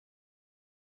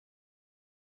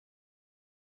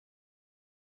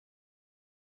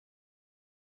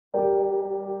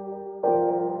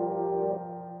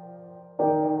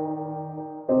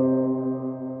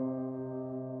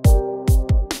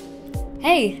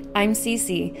Hey, I'm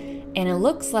Cece, and it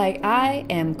looks like I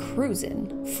am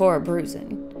cruising for a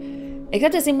bruising. It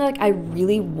got to seem like I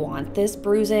really want this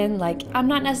bruising. Like, I'm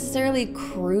not necessarily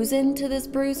cruising to this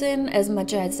bruising as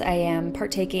much as I am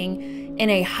partaking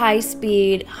in a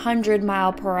high-speed,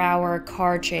 100-mile-per-hour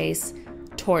car chase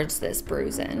towards this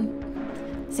bruising.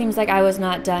 Seems like I was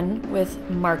not done with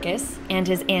Marcus and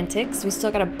his antics. We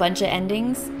still got a bunch of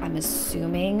endings. I'm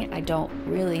assuming. I don't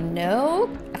really know.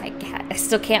 I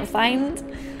still can't find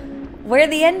where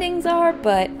the endings are,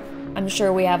 but I'm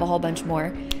sure we have a whole bunch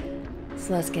more.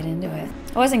 So let's get into it.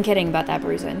 I wasn't kidding about that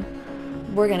bruising.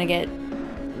 We're gonna get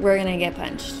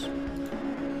punched.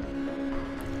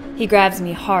 He grabs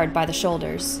me hard by the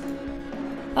shoulders.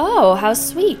 Oh, how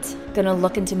sweet. Gonna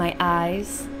look into my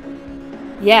eyes.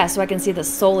 Yeah, so I can see the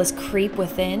soulless creep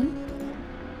within.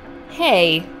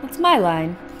 Hey, that's my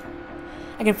line.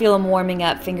 I can feel him warming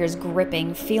up, fingers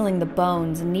gripping, feeling the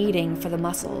bones kneading for the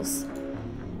muscles.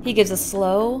 He gives a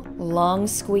slow, long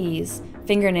squeeze,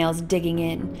 fingernails digging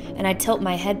in, and I tilt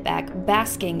my head back,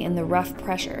 basking in the rough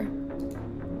pressure.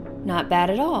 Not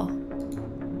bad at all.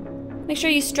 Make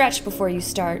sure you stretch before you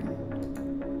start.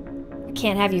 I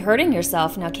can't have you hurting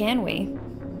yourself, now can we?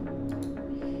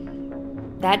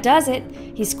 That does it.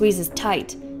 He squeezes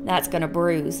tight. That's gonna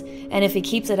bruise. And if he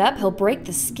keeps it up, he'll break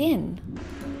the skin.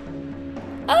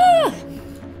 Ah!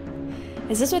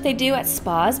 Is this what they do at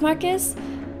spas, Marcus?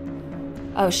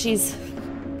 Oh, she's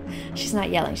not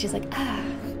yelling. She's like, ah.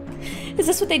 Is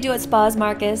this what they do at spas,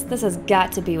 Marcus? This has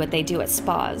got to be what they do at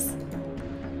spas.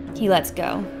 He lets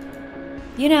go.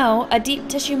 You know, a deep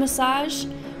tissue massage?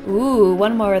 Ooh,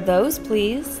 one more of those,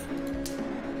 please.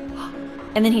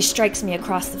 And then he strikes me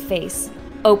across the face.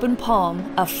 Open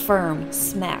palm, a firm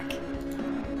smack.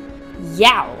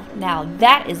 Yow! Now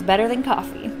that is better than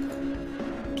coffee.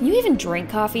 Can you even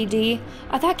drink coffee, D?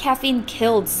 I thought caffeine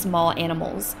killed small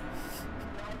animals.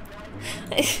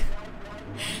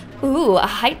 Ooh, a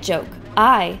height joke.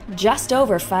 I, just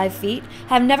over 5 feet,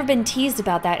 have never been teased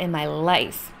about that in my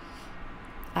life.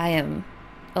 I am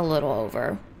a little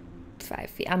over 5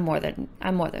 feet. I'm more than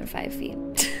 5 feet.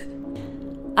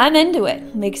 I'm into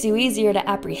it. Makes you easier to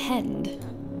apprehend.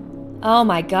 Oh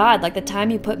my god, like the time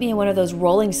you put me in one of those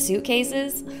rolling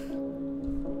suitcases?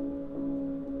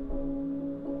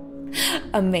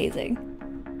 Amazing.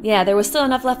 Yeah, there was still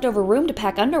enough leftover room to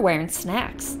pack underwear and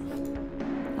snacks.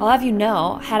 I'll have you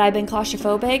know, had I been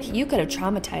claustrophobic, you could have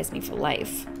traumatized me for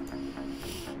life.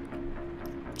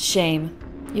 Shame.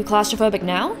 You claustrophobic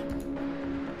now?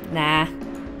 Nah.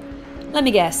 Let me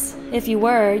guess. If you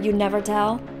were, you'd never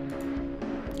tell?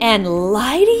 And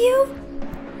lie to you?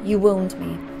 You wound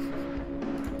me.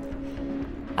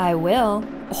 I will.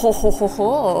 Ho ho ho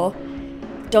ho.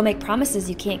 Don't make promises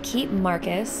you can't keep,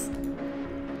 Marcus.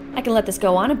 I can let this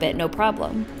go on a bit, no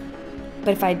problem.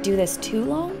 But if I do this too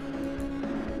long,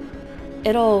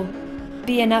 it'll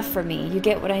be enough for me. You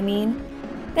get what I mean?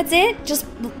 That's it? Just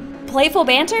playful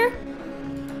banter?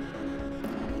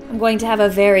 I'm going to have a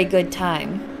very good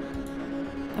time.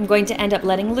 I'm going to end up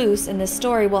letting loose, and this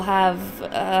story will have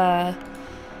a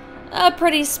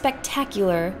pretty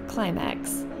spectacular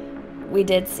climax. We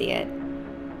did see it.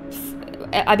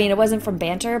 I mean, it wasn't from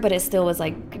banter, but it still was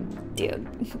like, dude,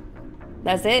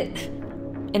 that's it.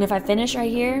 And if I finish right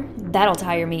here, that'll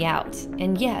tire me out.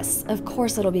 And yes, of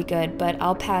course it'll be good, but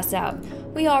I'll pass out.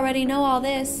 We already know all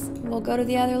this. We'll go to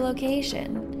the other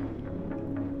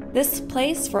location. This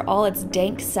place, for all its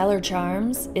dank cellar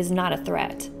charms, is not a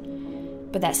threat.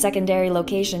 But that secondary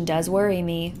location does worry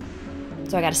me.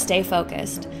 So I gotta stay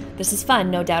focused. This is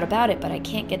fun, no doubt about it, but I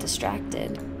can't get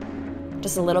distracted.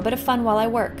 Just a little bit of fun while I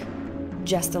work.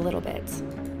 Just a little bit.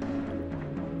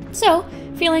 So,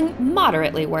 feeling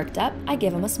moderately worked up, I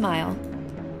give him a smile.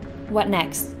 What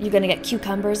next? You gonna get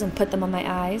cucumbers and put them on my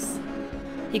eyes?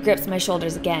 He grips my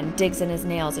shoulders again, digs in his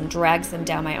nails, and drags them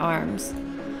down my arms.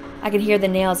 I can hear the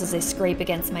nails as they scrape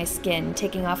against my skin,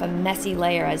 taking off a messy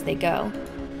layer as they go.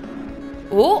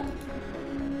 Ooh!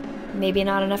 Maybe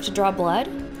not enough to draw blood?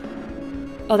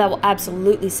 Oh, that will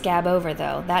absolutely scab over,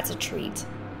 though. That's a treat.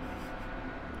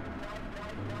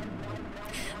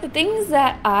 The things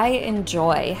that I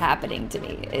enjoy happening to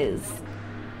me is...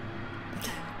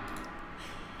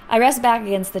 I rest back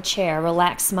against the chair, a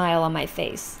relaxed smile on my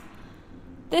face.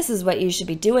 This is what you should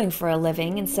be doing for a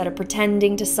living instead of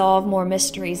pretending to solve more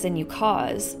mysteries than you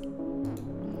cause.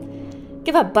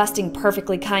 Give up busting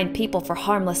perfectly kind people for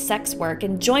harmless sex work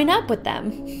and join up with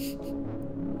them.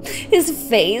 His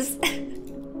face.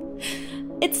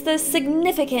 It's the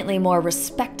significantly more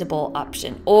respectable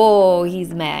option. Oh,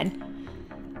 he's mad.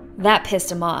 That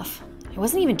pissed him off. I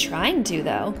wasn't even trying to,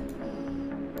 though.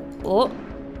 Oh.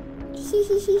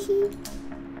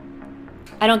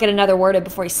 I don't get another word in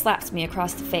before he slaps me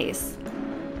across the face.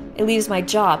 It leaves my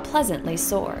jaw pleasantly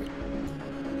sore.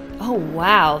 Oh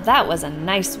wow, that was a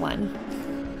nice one.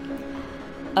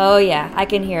 Oh yeah, I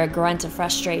can hear a grunt of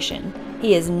frustration.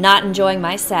 He is not enjoying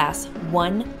my sass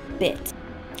one bit.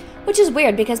 Which is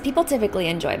weird because people typically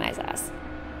enjoy my sass.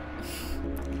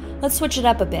 Let's switch it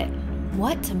up a bit.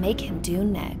 What to make him do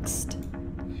next?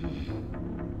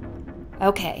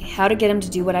 Okay, how to get him to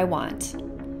do what I want.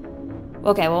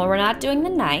 Okay, well, we're not doing the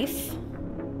knife.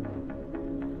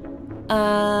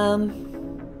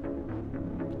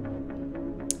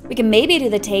 We can maybe do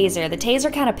the taser. The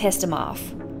taser kind of pissed him off.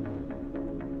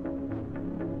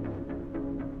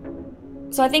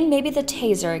 So I think maybe the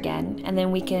taser again, and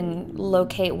then we can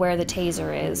locate where the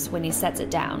taser is when he sets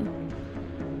it down.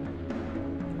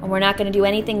 And we're not going to do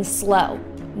anything slow.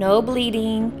 No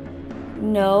bleeding.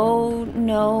 No.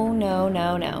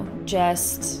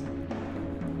 Just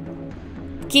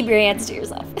keep your hands to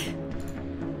yourself.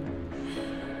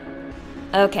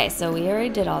 Okay, so we already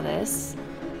did all this.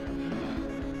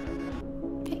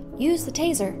 Okay, use the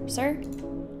taser, sir.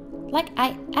 Like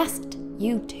I asked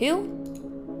you to.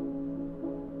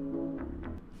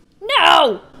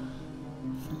 No!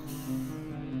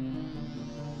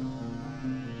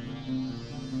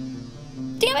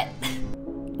 Damn it!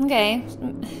 Okay.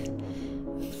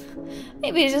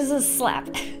 Maybe it's just a slap.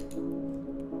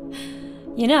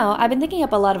 You know, I've been thinking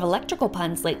up a lot of electrical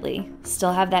puns lately.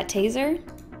 Still have that taser?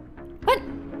 What?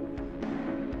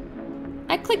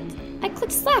 I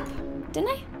clicked slap, didn't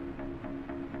I?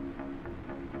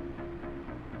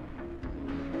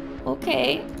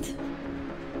 Okay.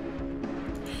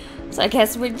 So I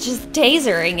guess we're just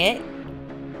tasering it.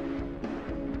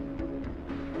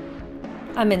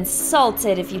 I'm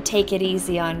insulted if you take it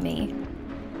easy on me.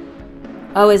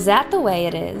 Oh, is that the way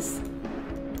it is?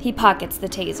 He pockets the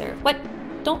taser. What?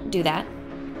 Don't do that.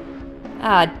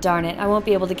 Ah, darn it. I won't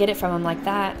be able to get it from him like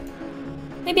that.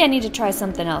 Maybe I need to try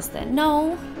something else then.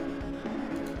 No.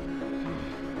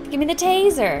 Give me the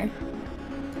taser.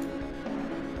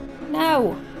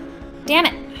 No. Damn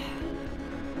it.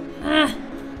 Ah.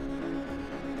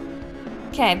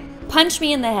 Okay, punch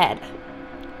me in the head.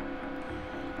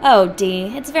 Oh,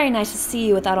 Dee, it's very nice to see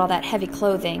you without all that heavy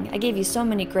clothing. I gave you so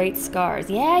many great scars.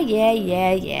 Yeah.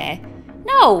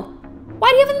 No! Why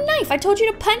do you have a knife? I told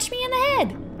you to punch me in the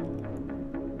head.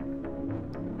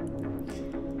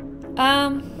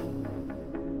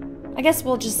 I guess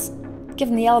we'll just give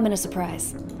him the element of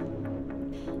surprise.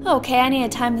 Okay, I need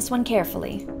to time this one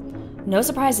carefully. No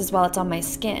surprises while it's on my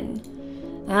skin.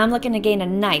 I'm looking to gain a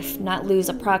knife, not lose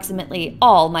approximately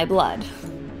all my blood.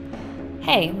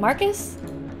 Hey, Marcus?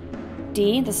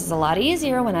 Dee, this is a lot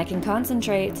easier when I can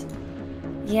concentrate.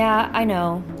 Yeah, I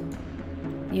know.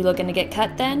 You looking to get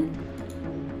cut then?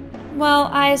 Well,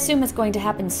 I assume it's going to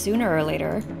happen sooner or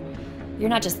later. You're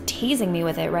not just teasing me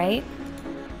with it, right?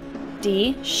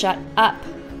 Dee, shut up.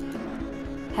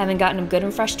 Having gotten him good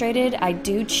and frustrated, I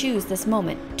do choose this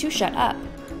moment to shut up.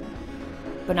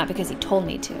 But not because he told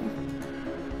me to.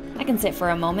 I can sit for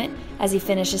a moment as he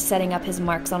finishes setting up his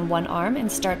marks on one arm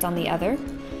and starts on the other.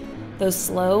 Those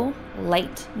slow,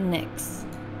 light nicks.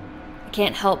 I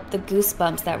can't help the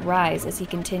goosebumps that rise as he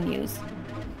continues,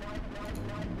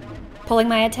 pulling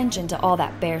my attention to all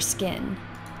that bare skin,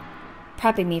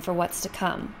 prepping me for what's to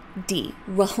come. Dee,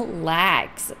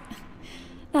 relax.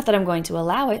 Not that I'm going to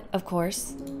allow it, of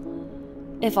course,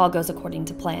 if all goes according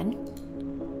to plan.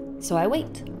 So I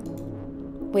wait.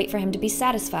 Wait for him to be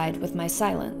satisfied with my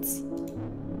silence.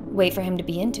 Wait for him to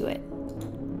be into it.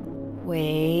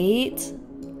 Wait.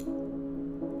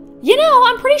 You know,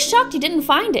 I'm pretty shocked you didn't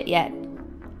find it yet.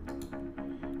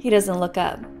 He doesn't look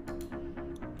up.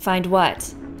 Find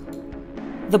what?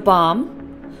 The bomb?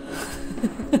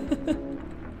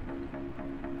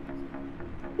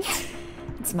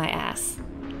 It's my ass.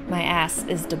 My ass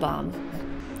is the bomb.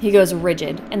 He goes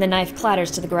rigid, and the knife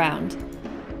clatters to the ground.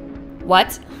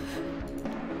 What?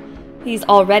 He's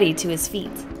already to his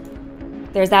feet.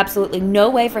 There's absolutely no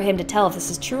way for him to tell if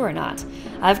this is true or not.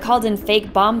 I've called in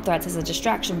fake bomb threats as a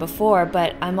distraction before,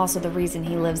 but I'm also the reason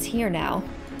he lives here now,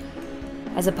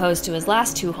 as opposed to his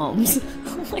last two homes.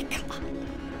 Oh my god.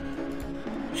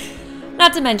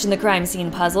 Not to mention the crime scene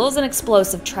puzzles and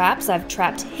explosive traps I've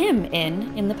trapped him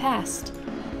in the past.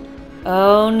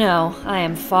 Oh no, I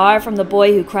am far from the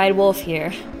boy who cried wolf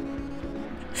here.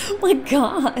 Oh my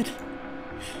god.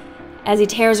 As he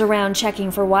tears around checking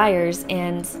for wires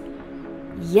and,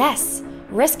 yes,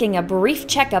 risking a brief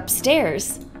check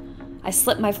upstairs. I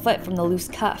slip my foot from the loose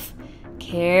cuff,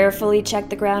 carefully check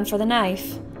the ground for the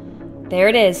knife. There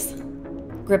it is.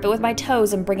 Grip it with my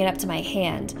toes and bring it up to my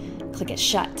hand. Click it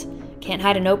shut. Can't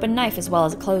hide an open knife as well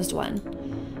as a closed one.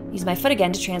 Use my foot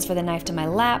again to transfer the knife to my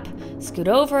lap, scoot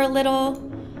over a little,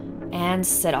 and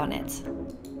sit on it.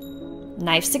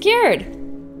 Knife secured.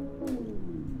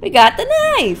 We got the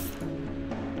knife!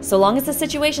 So long as the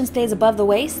situation stays above the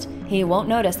waist, he won't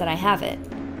notice that I have it.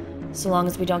 So long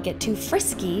as we don't get too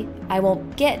frisky, I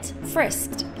won't get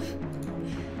frisked.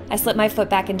 I slip my foot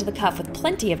back into the cuff with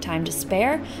plenty of time to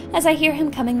spare as I hear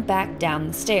him coming back down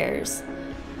the stairs.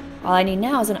 All I need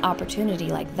now is an opportunity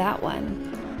like that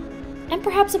one. And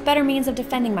perhaps a better means of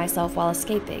defending myself while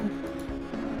escaping.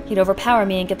 He'd overpower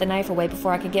me and get the knife away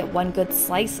before I could get one good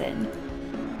slice in.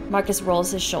 Marcus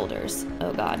rolls his shoulders.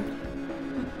 Oh God.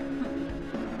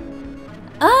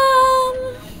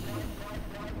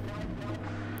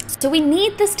 So we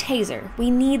need this taser.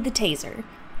 We need the taser.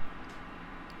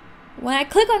 When I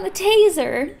click on the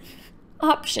taser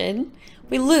option,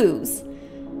 we lose.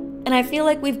 And I feel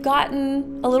like we've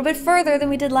gotten a little bit further than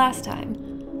we did last time.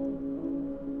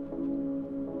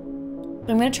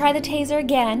 I'm gonna try the taser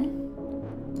again.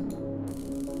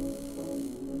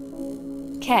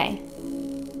 Okay.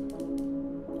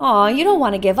 Aw, you don't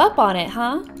want to give up on it,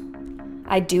 huh?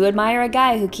 I do admire a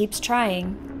guy who keeps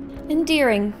trying.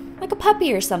 Endearing, like a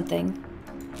puppy or something.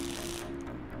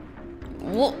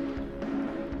 Whoa.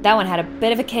 That one had a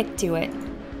bit of a kick to it.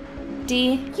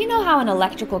 D, you know how an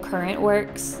electrical current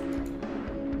works?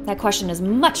 That question is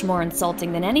much more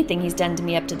insulting than anything he's done to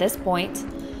me up to this point.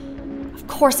 Of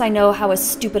course I know how a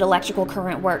stupid electrical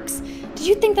current works. Did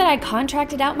you think that I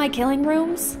contracted out my killing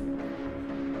rooms?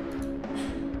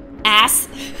 Ass!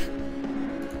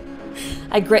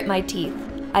 I grit my teeth.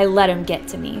 I let him get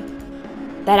to me.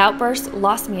 That outburst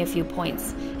lost me a few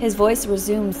points. His voice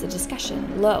resumes the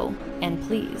discussion, low and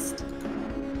pleased.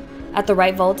 At the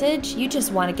right voltage, you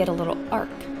just want to get a little arc.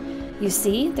 You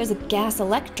see, there's a gas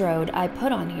electrode I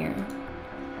put on here.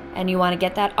 And you want to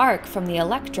get that arc from the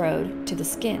electrode to the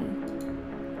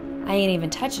skin. I ain't even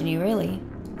touching you, really.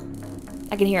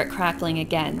 I can hear it crackling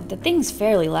again. The thing's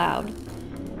fairly loud.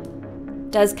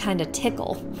 Does kinda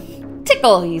tickle.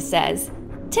 Tickle, he says.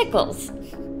 Tickles.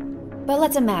 But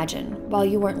let's imagine, while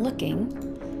you weren't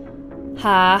looking,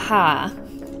 ha ha,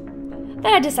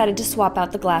 that I decided to swap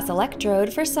out the glass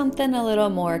electrode for something a little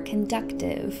more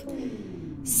conductive.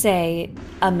 Say,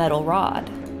 a metal rod.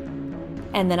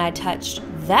 And then I touched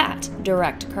that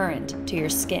direct current to your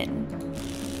skin.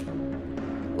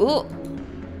 Ooh,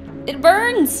 it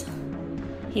burns!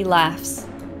 He laughs.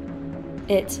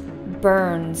 It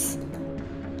burns.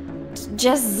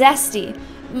 Just zesty.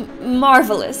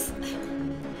 Marvelous.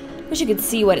 Wish you could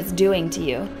see what it's doing to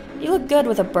you. You look good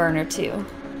with a burn or two.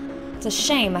 It's a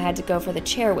shame I had to go for the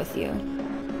chair with you.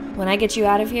 When I get you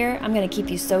out of here, I'm gonna keep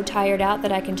you so tired out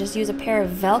that I can just use a pair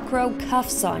of Velcro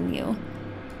cuffs on you.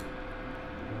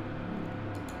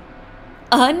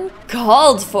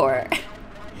 Uncalled for.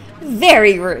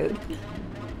 Very rude.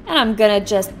 And I'm gonna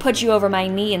just put you over my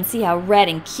knee and see how red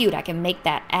and cute I can make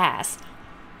that ass.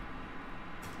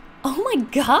 Oh my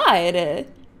God.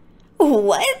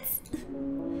 What?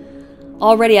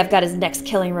 Already I've got his next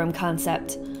killing room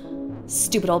concept.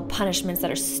 Stupid old punishments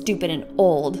that are stupid and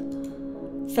old.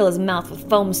 Fill his mouth with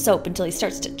foam soap until he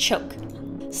starts to choke.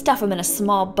 Stuff him in a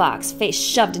small box, face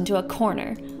shoved into a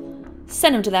corner.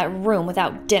 Send him to that room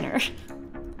without dinner.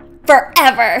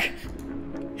 Forever!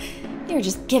 You're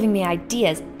just giving me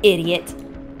ideas, idiot.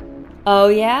 Oh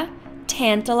yeah?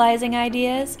 Tantalizing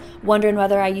ideas? Wondering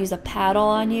whether I use a paddle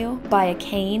on you? Buy a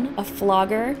cane? A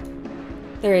flogger?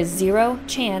 There is zero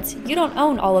chance you don't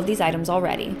own all of these items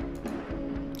already.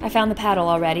 I found the paddle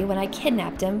already when I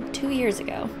kidnapped him 2 years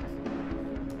ago.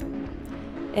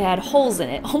 It had holes in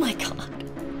it. Oh my God.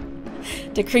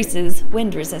 Decreases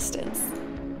wind resistance.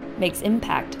 Makes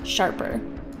impact sharper.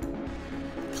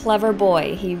 Clever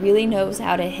boy. He really knows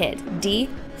how to hit. D,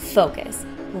 focus.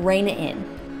 Rein it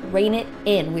in. Rein it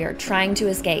in. We are trying to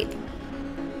escape.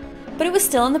 But it was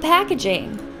still in the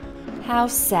packaging. How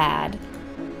sad.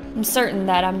 I'm certain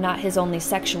that I'm not his only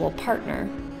sexual partner.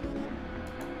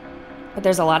 But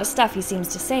there's a lot of stuff he seems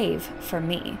to save for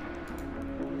me.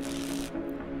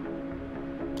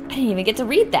 I didn't even get to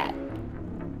read that.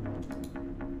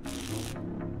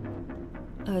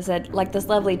 Oh, is it like this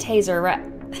lovely taser right?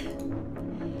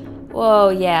 Whoa,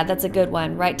 yeah, that's a good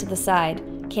one. Right to the side.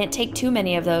 Can't take too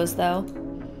many of those, though.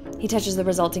 He touches the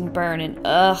resulting burn and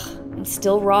ugh, I'm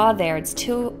still raw there. It's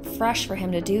too fresh for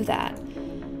him to do that.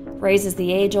 Raises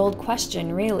the age-old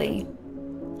question, really.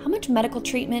 How much medical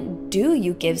treatment do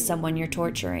you give someone you're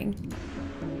torturing?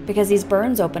 Because these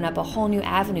burns open up a whole new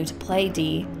avenue to play,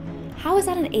 D. How is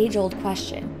that an age-old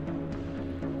question?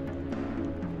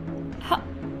 How?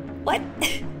 What?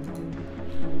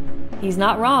 He's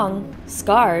not wrong.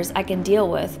 Scars I can deal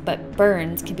with, but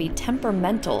burns can be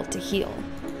temperamental to heal.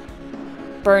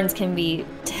 Burns can be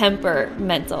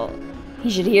temperamental. You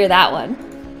should hear that one.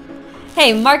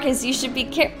 Hey, Marcus, you should be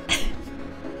careful.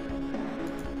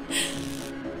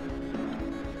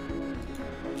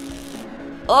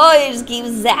 Oh, he just keeps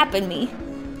zapping me.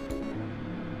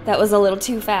 That was a little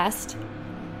too fast.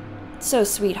 So,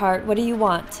 sweetheart, what do you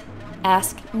want?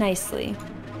 Ask nicely.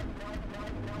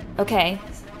 Okay,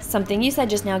 something you said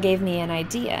just now gave me an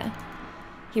idea.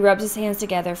 He rubs his hands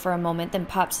together for a moment, then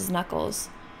pops his knuckles.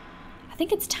 I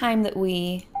think it's time that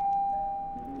we...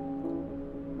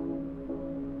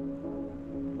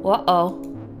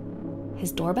 Uh-oh.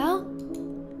 His doorbell?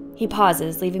 He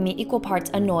pauses, leaving me equal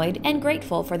parts annoyed and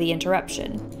grateful for the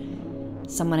interruption.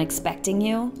 Someone expecting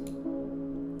you?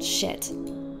 Shit.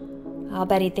 I'll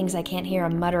bet he thinks I can't hear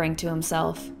him muttering to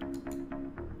himself.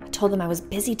 I told him I was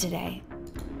busy today.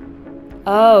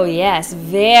 Oh yes,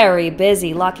 very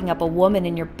busy locking up a woman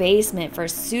in your basement for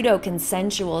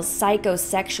pseudo-consensual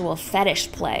psychosexual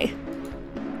fetish play.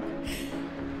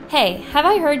 Hey, have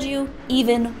I heard you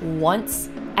even once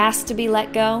ask to be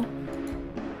let go?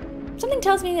 Something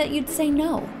tells me that you'd say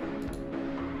no.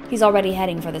 He's already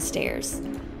heading for the stairs.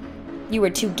 You were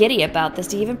too giddy about this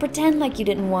to even pretend like you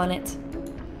didn't want it.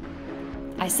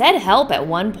 I said help at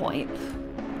one point.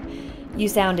 You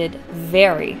sounded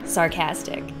very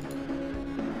sarcastic.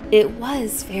 It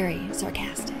was very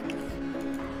sarcastic.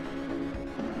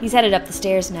 He's headed up the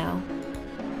stairs now.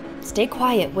 Stay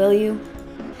quiet, will you?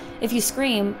 If you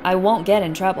scream, I won't get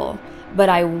in trouble, but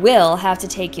I will have to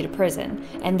take you to prison.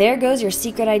 And there goes your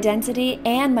secret identity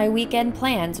and my weekend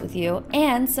plans with you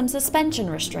and some suspension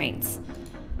restraints.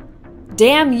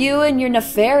 Damn you and your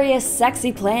nefarious,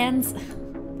 sexy plans.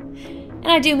 And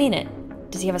I do mean it.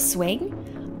 Does he have a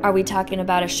swing? Are we talking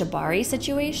about a shibari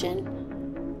situation?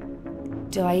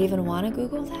 Do I even want to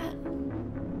Google that?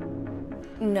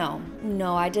 No,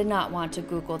 I did not want to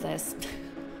Google this.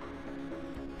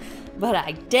 But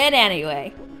I did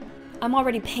anyway. I'm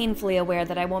already painfully aware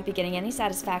that I won't be getting any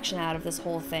satisfaction out of this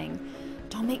whole thing.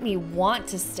 Don't make me want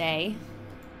to stay.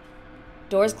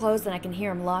 Door's closed and I can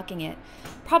hear him locking it.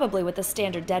 Probably with the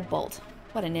standard deadbolt.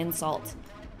 What an insult.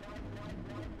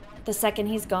 The second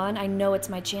he's gone, I know it's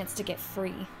my chance to get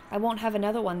free. I won't have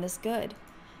another one this good.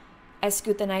 I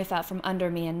scoot the knife out from under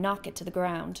me and knock it to the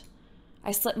ground.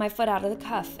 I slip my foot out of the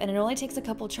cuff, and it only takes a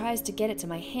couple tries to get it to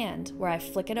my hand, where I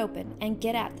flick it open and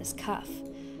get at this cuff.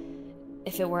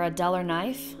 If it were a duller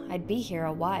knife, I'd be here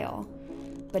a while.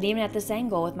 But even at this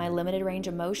angle, with my limited range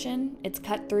of motion, it's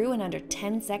cut through in under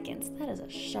 10 seconds. That is a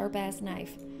sharp-ass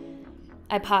knife.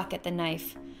 I pocket the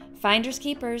knife. Finders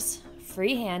keepers.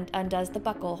 Free hand undoes the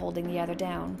buckle, holding the other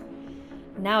down.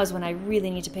 Now is when I really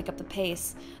need to pick up the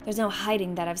pace. There's no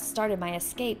hiding that I've started my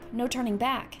escape. No turning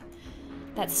back.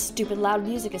 That stupid loud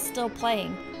music is still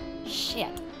playing.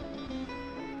 Shit.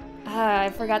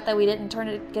 I forgot that we didn't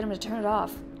get him to turn it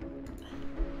off.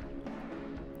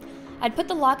 I'd put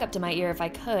the lock up to my ear if I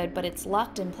could, but it's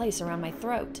locked in place around my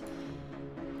throat.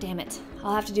 Damn it.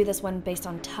 I'll have to do this one based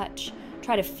on touch.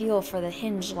 Try to feel for the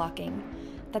hinge locking.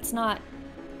 That's not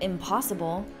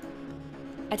impossible.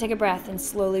 I take a breath and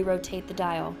slowly rotate the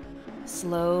dial.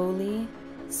 Slowly.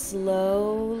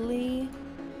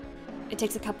 It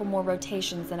takes a couple more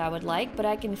rotations than I would like, but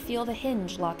I can feel the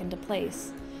hinge lock into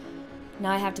place.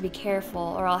 Now I have to be careful,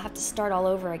 or I'll have to start all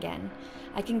over again.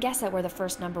 I can guess at where the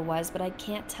first number was, but I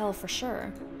can't tell for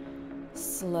sure.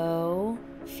 Slow.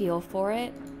 Feel for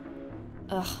it.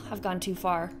 Ugh, I've gone too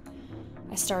far.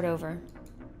 I start over.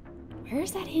 Where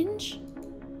is that hinge?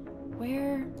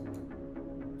 Where?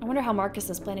 I wonder how Marcus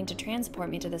is planning to transport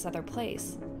me to this other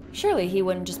place. Surely he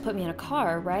wouldn't just put me in a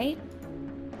car, right?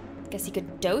 Guess he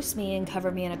could dose me and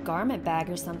cover me in a garment bag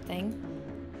or something.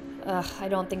 Ugh, I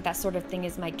don't think that sort of thing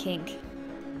is my kink.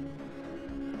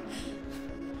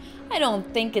 I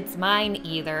don't think it's mine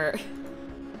either.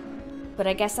 But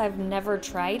I guess I've never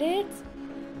tried it.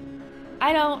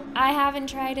 I haven't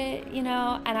tried it, you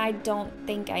know, and I don't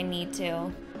think I need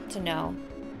to know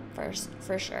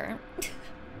for sure.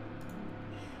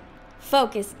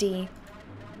 Focus, D.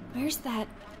 Where's that?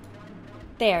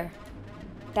 There.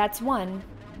 That's one.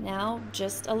 Now,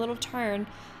 just a little turn.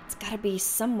 It's gotta be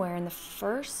somewhere in the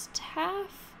first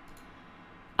half.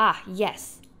 Ah,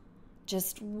 yes.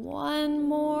 Just one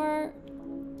more.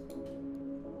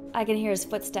 I can hear his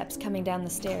footsteps coming down the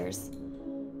stairs.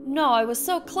 No, I was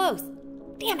so close.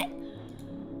 Damn it.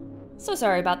 So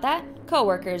sorry about that.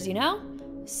 Co-workers, you know?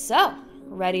 So,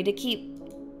 ready to keep...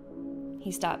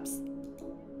 He stops.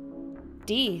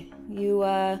 D, you,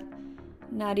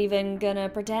 not even gonna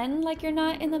pretend like you're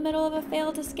not in the middle of a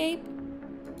failed escape?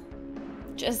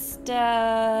 Just,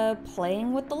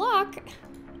 playing with the lock.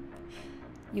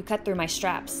 You cut through my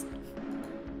straps.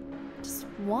 Just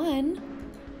one?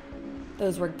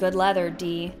 Those were good leather,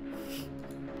 Dee.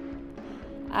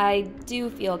 I do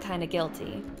feel kind of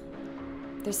guilty.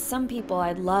 There's some people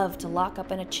I'd love to lock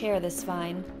up in a chair this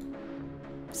fine.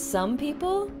 Some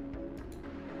people?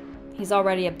 He's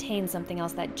already obtained something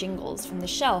else that jingles from the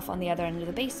shelf on the other end of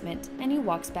the basement, and he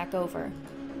walks back over.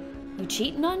 You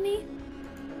cheating on me?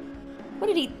 What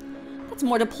did he... That's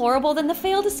more deplorable than the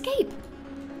failed escape.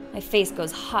 My face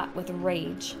goes hot with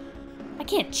rage. I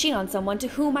can't cheat on someone to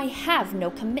whom I have no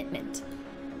commitment.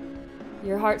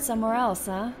 Your heart somewhere else,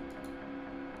 huh?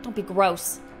 Don't be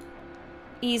gross.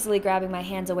 Easily grabbing my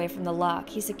hands away from the lock,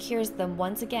 he secures them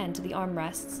once again to the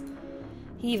armrests.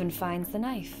 He even finds the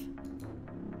knife.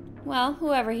 Well,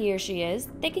 whoever he or she is,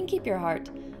 they can keep your heart.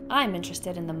 I'm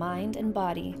interested in the mind and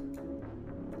body.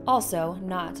 Also,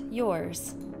 not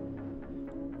yours.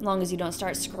 As long as you don't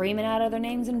start screaming out other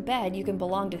names in bed, you can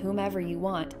belong to whomever you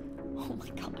want. Oh my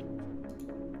god.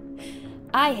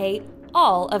 I hate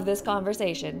all of this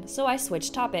conversation, so I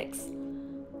switch topics.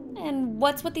 And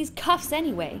what's with these cuffs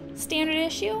anyway? Standard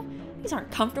issue? These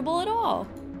aren't comfortable at all.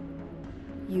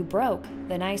 You broke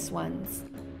the nice ones.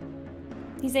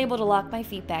 He's able to lock my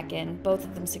feet back in, both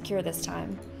of them secure this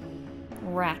time.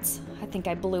 Rats, I think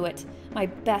I blew it. My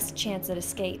best chance at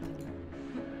escape.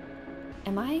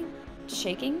 Am I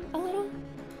shaking a little?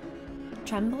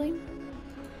 Trembling?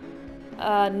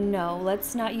 No,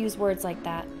 let's not use words like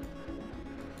that.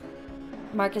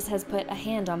 Marcus has put a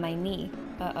hand on my knee.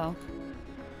 Uh-oh.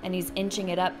 And he's inching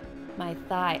it up my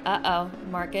thigh. Uh-oh,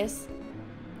 Marcus.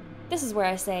 This is where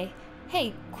I say,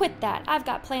 hey, quit that. I've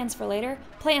got plans for later.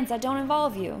 Plans that don't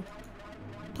involve you.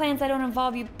 Plans that don't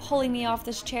involve you pulling me off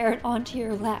this chair and onto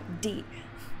your lap deep.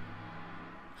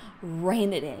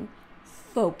 Rein it in.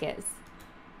 Focus.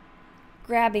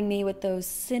 Grabbing me with those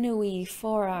sinewy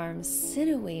forearms.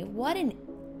 Sinewy. What an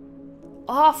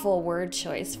awful word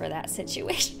choice for that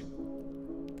situation.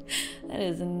 That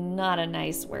is not a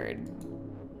nice word.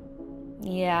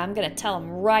 Yeah, I'm gonna tell him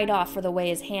right off for the way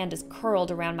his hand is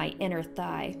curled around my inner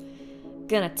thigh.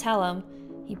 Gonna tell him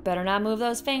he better not move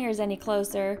those fingers any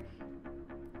closer.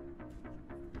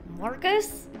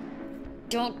 Marcus?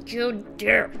 Don't you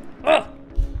dare. Ugh.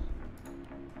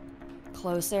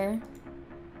 Closer.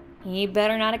 He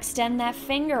better not extend that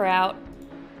finger out.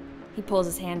 He pulls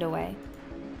his hand away.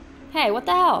 Hey, what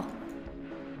the hell?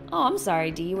 Oh, I'm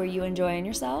sorry, Dee. Were you enjoying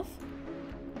yourself?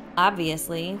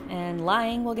 Obviously, and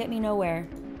lying will get me nowhere.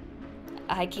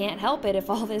 I can't help it if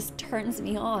all this turns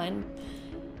me on.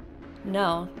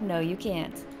 No, you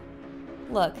can't.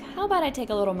 Look, how about I take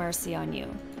a little mercy on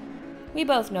you? We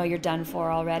both know you're done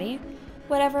for already.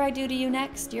 Whatever I do to you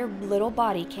next, your little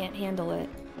body can't handle it.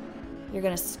 You're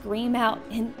gonna scream out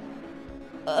in...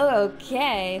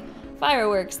 Okay.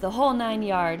 Fireworks, the whole 9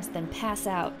 yards, then pass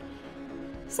out.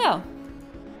 So,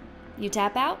 you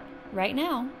tap out right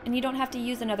now, and you don't have to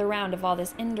use another round of all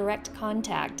this indirect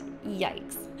contact.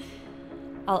 Yikes.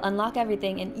 I'll unlock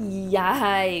everything and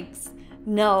yikes.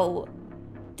 No.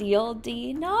 Deal,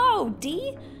 D? No,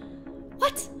 D?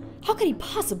 What? How could he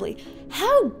possibly?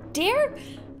 How dare?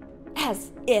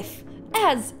 As if.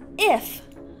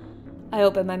 I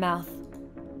open my mouth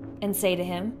and say to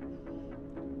him,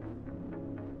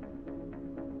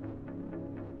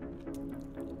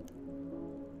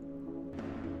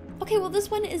 okay, well, this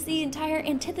one is the entire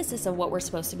antithesis of what we're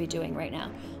supposed to be doing right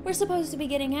now. We're supposed to be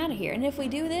getting out of here. And if we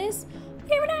do this,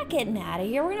 we're not getting out of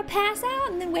here. We're going to pass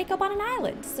out and then wake up on an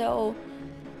island. So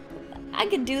I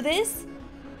could do this.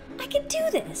 I could do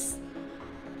this.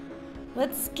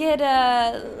 Let's get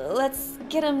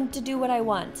him to do what I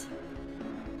want.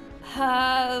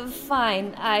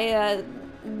 Fine.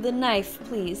 The knife,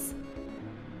 please.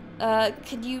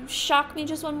 Could you shock me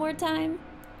just one more time?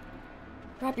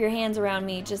 Wrap your hands around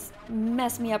me, just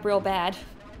mess me up real bad.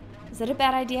 Is it a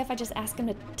bad idea if I just ask him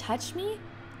to touch me?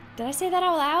 Did I say that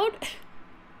out loud?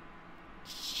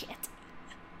 Shit.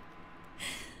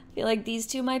 I feel like these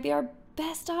two might be our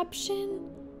best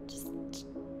option.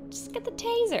 Just get the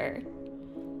taser.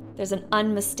 There's an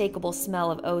unmistakable smell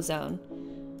of ozone.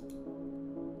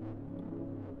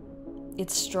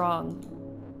 It's strong.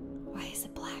 Why is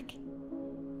it black?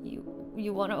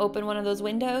 You want to open one of those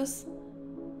windows?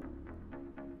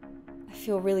 I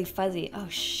feel really fuzzy. Oh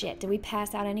shit, did we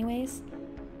pass out anyways?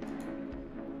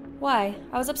 Why?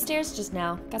 I was upstairs just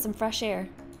now. Got some fresh air.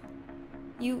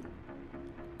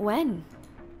 When?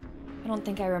 I don't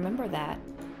think I remember that.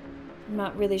 I'm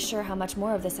not really sure how much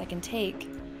more of this I can take.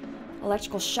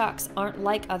 Electrical shocks aren't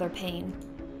like other pain.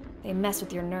 They mess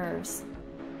with your nerves.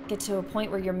 get to a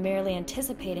point where you're merely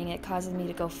anticipating it causes me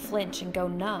to go flinch and go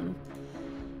numb.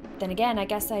 Then again, I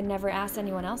guess I never asked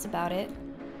anyone else about it.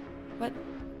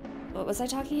 What was I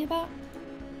talking about?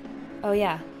 Oh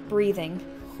yeah, breathing.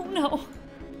 Oh no.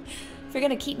 If you're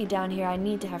gonna keep me down here, I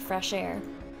need to have fresh air.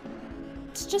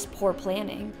 It's just poor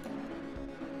planning.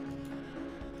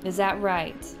 Is that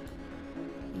right?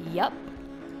 Yup.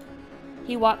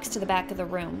 He walks to the back of the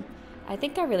room. I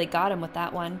think I really got him with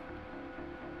that one.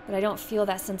 But I don't feel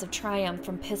that sense of triumph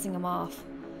from pissing him off.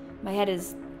 My head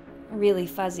is really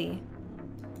fuzzy.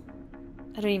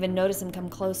 I don't even notice him come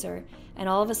closer, and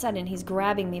all of a sudden he's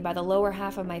grabbing me by the lower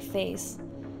half of my face.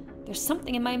 There's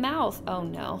something in my mouth. Oh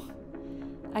no.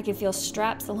 I can feel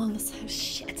straps along the side.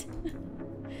 Shit.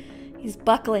 He's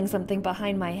buckling something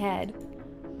behind my head.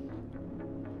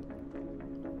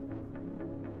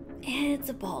 It's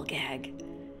a ball gag.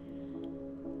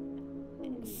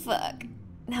 Fuck.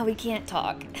 Now we can't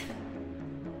talk.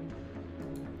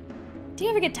 Do you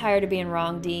ever get tired of being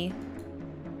wrong, Dee?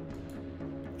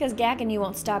 Because gagging you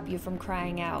won't stop you from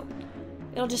crying out.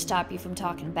 It'll just stop you from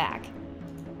talking back.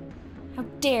 How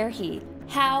dare he?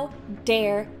 How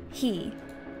dare he?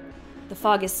 The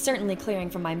fog is certainly clearing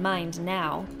from my mind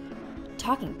now.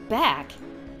 Talking back?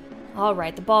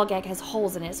 Alright, the ball gag has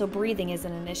holes in it, so breathing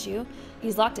isn't an issue.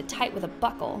 He's locked it tight with a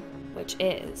buckle, which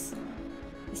is.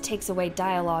 This takes away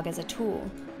dialogue as a tool.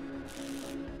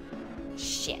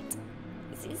 Shit.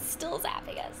 He's still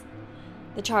zapping us.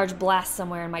 The charge blasts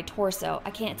somewhere in my torso.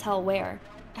 I can't tell where.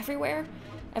 Everywhere?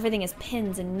 Everything is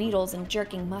pins and needles and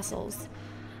jerking muscles.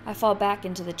 I fall back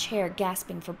into the chair,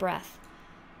 gasping for breath.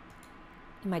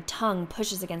 And my tongue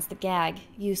pushes against the gag,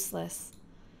 useless.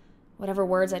 Whatever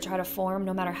words I try to form,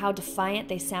 no matter how defiant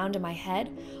they sound in my head,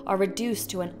 are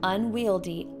reduced to an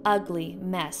unwieldy, ugly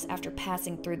mess after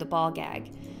passing through the ball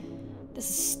gag. This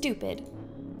is stupid.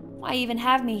 Why even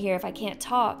have me here if I can't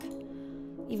talk?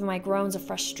 Even my groans of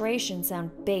frustration sound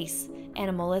base,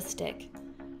 animalistic.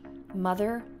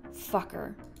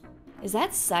 Motherfucker. Is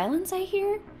that silence I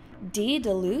hear? Dee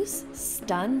Deluce,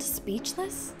 stunned,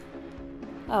 speechless?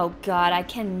 Oh God, I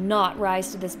cannot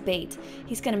rise to this bait.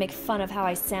 He's gonna make fun of how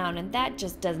I sound, and that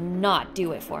just does not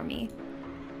do it for me.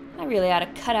 I really ought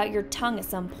to cut out your tongue at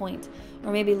some point,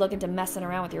 or maybe look into messing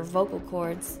around with your vocal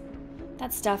cords.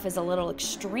 That stuff is a little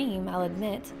extreme, I'll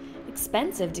admit.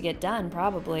 Expensive to get done,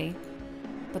 probably.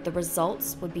 But the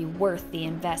results would be worth the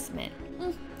investment.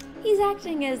 He's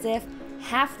acting as if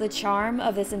half the charm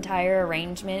of this entire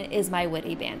arrangement is my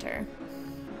witty banter.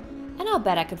 And I'll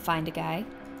bet I could find a guy.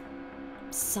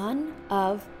 Son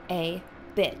of a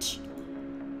bitch.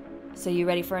 So you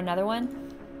ready for another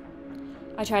one?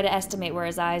 I try to estimate where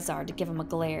his eyes are to give him a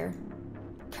glare.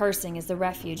 Cursing is the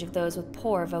refuge of those with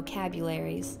poor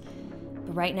vocabularies.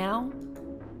 But right now,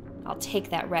 I'll take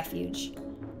that refuge.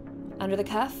 Under the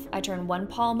cuff, I turn one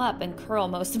palm up and curl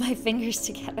most of my fingers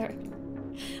together,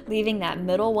 leaving that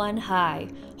middle one high,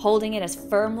 holding it as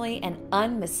firmly and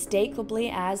unmistakably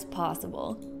as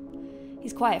possible.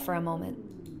 He's quiet for a moment.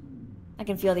 I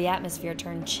can feel the atmosphere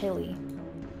turn chilly.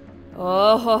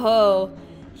 Oh ho ho,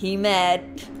 he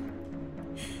mad.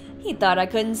 He thought I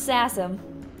couldn't sass him.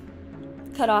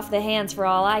 Cut off the hands for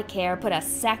all I care, put a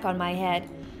sack on my head.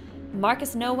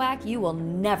 Marcus Nowak, you will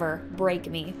never break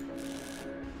me.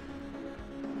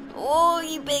 Oh,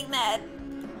 you big mad.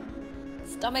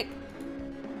 Stomach.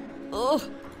 Oh.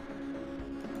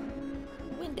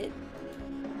 Winded.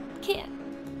 Can't.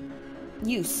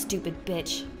 You stupid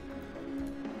bitch.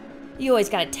 You always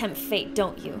gotta tempt fate,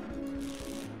 don't you?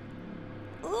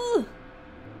 Ooh.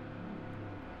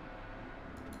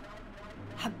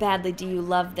 How badly do you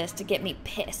love this to get me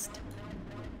pissed?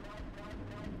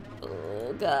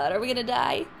 Oh God, are we gonna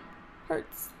die?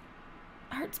 Hurts.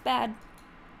 Hurts bad.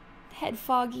 Head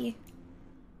foggy.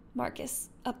 Marcus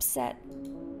upset.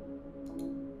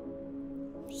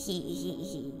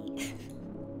 He.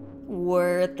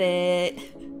 Worth it.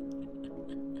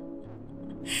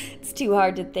 It's too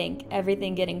hard to think,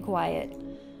 everything getting quiet.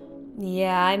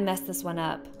 Yeah, I messed this one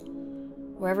up.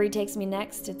 Wherever he takes me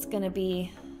next, it's gonna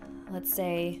be, let's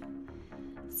say,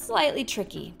 slightly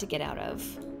tricky to get out of.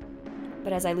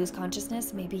 But as I lose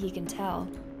consciousness, maybe he can tell.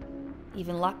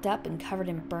 Even locked up and covered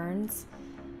in burns.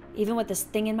 Even with this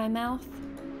thing in my mouth.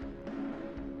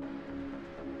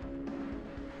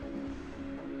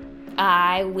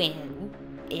 I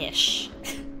win-ish.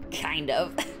 Kind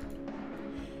of.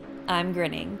 I'm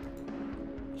grinning.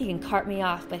 He can cart me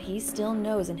off, but he still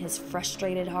knows in his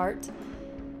frustrated heart,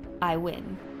 I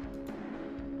win.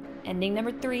 Ending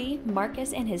number 3,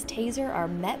 Marcus and his taser are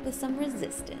met with some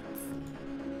resistance.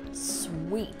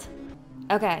 Sweet.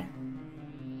 Okay.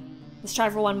 Let's try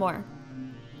for one more.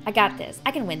 I got this.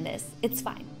 I can win this. It's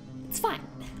fine. It's fine.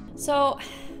 So,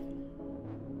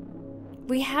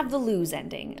 we have the lose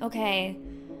ending, okay?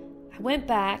 I went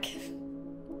back.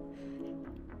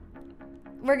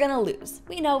 We're gonna lose.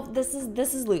 We know this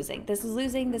is losing. This is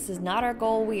losing. This is not our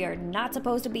goal. We are not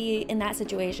supposed to be in that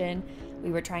situation.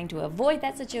 We were trying to avoid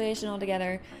that situation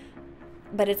altogether.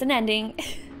 But it's an ending.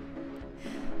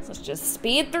 So let's just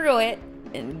speed through it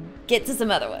and get to some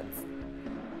other ones.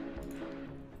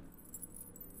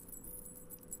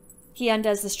 He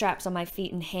undoes the straps on my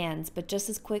feet and hands, but just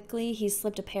as quickly, he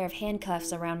slipped a pair of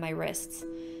handcuffs around my wrists.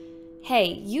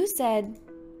 Hey, you said...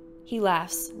 He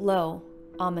laughs, low,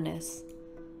 ominous.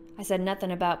 I said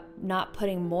nothing about not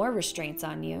putting more restraints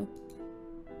on you.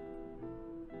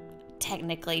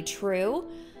 Technically true.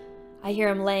 I hear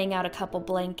him laying out a couple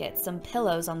blankets, some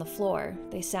pillows on the floor.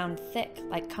 They sound thick,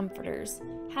 like comforters.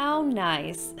 How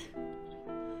nice.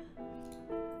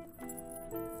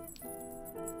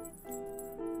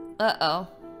 Uh-oh.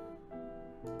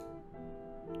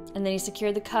 And then he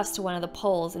secured the cuffs to one of the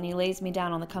poles and he lays me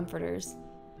down on the comforters.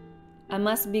 I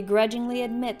must begrudgingly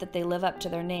admit that they live up to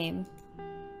their name.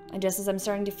 And just as I'm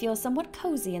starting to feel somewhat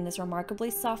cozy in this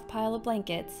remarkably soft pile of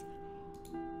blankets,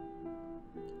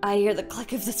 I hear the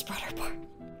click of the spreader bar.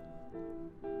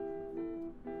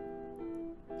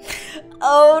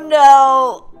 Oh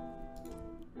no!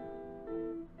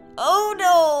 Oh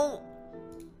no!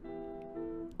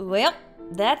 Well,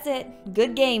 that's it.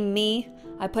 Good game, me.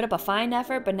 I put up a fine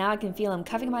effort, but now I can feel him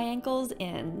cuffing my ankles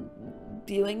and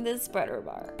doing the spreader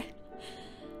bar.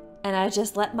 And I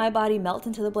just let my body melt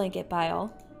into the blanket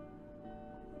pile.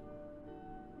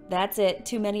 That's it.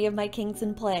 Too many of my kinks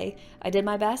in play. I did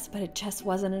my best, but it just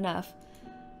wasn't enough.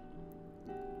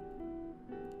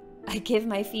 I give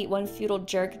my feet one futile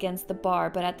jerk against the bar,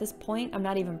 but at this point, I'm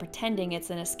not even pretending it's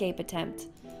an escape attempt.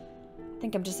 I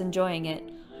think I'm just enjoying it.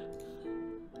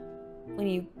 When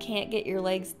you can't get your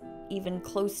legs even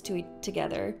close to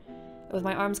together, with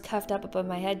my arms cuffed up above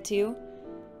my head too.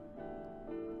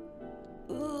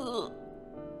 Ooh.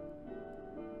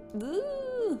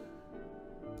 Ooh.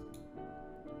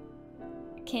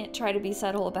 I can't try to be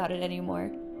subtle about it anymore.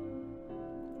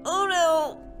 Oh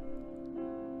no!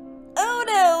 Oh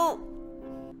no!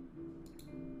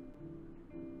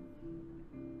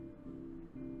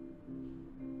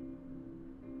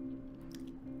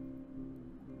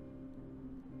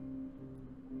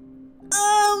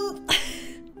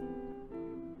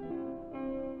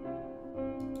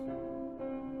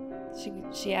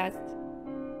 She asked,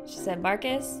 she said,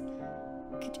 Marcus?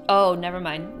 Oh, never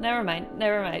mind. Never mind.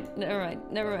 Never mind. Never mind.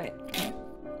 Never mind.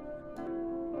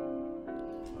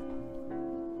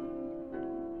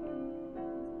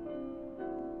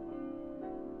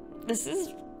 This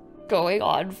is going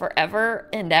on forever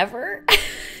and ever.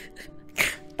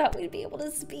 Thought we'd be able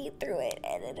to speed through it,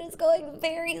 and it is going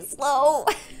very slow.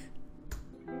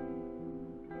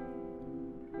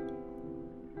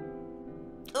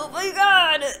 Oh my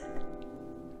god!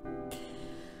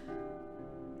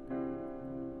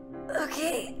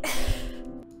 Okay.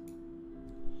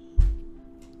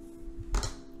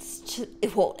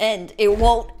 It won't end. It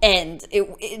won't end.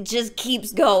 It just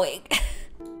keeps going.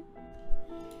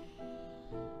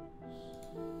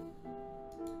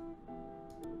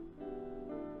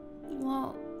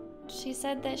 Well, she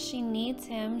said that she needs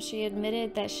him. She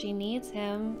admitted that she needs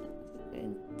him.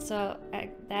 So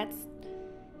that's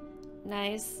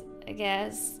nice, I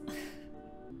guess.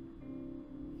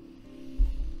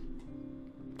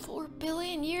 4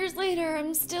 billion years later,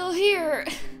 I'm still here.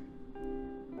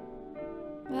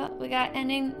 Well, we got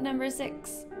ending number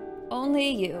 6. Only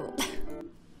you.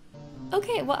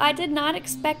 Okay, well, I did not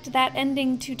expect that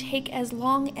ending to take as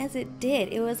long as it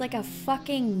did. It was like a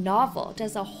fucking novel.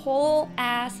 Just a whole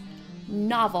ass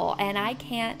novel. And I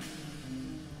can't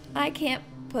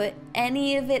put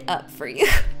any of it up for you.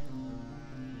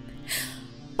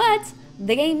 But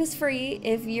the game is free.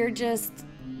 If you're just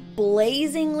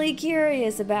blazingly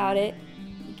curious about it,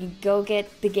 you can go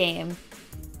get the game.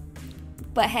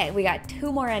 But hey, we got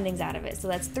 2 more endings out of it, so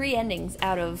that's 3 endings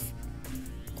out of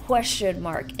question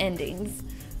mark endings.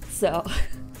 So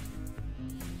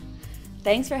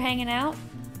thanks for hanging out.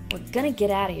 We're gonna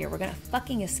get out of here. We're gonna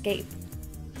fucking escape,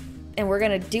 and we're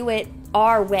gonna do it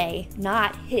our way,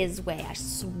 not his way, I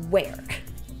swear.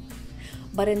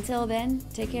 But until then,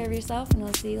 take care of yourself, and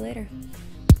I'll see you later.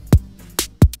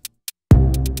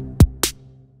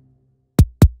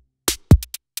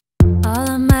 All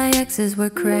of my exes were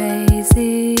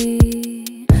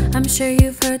crazy. I'm sure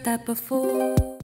you've heard that before.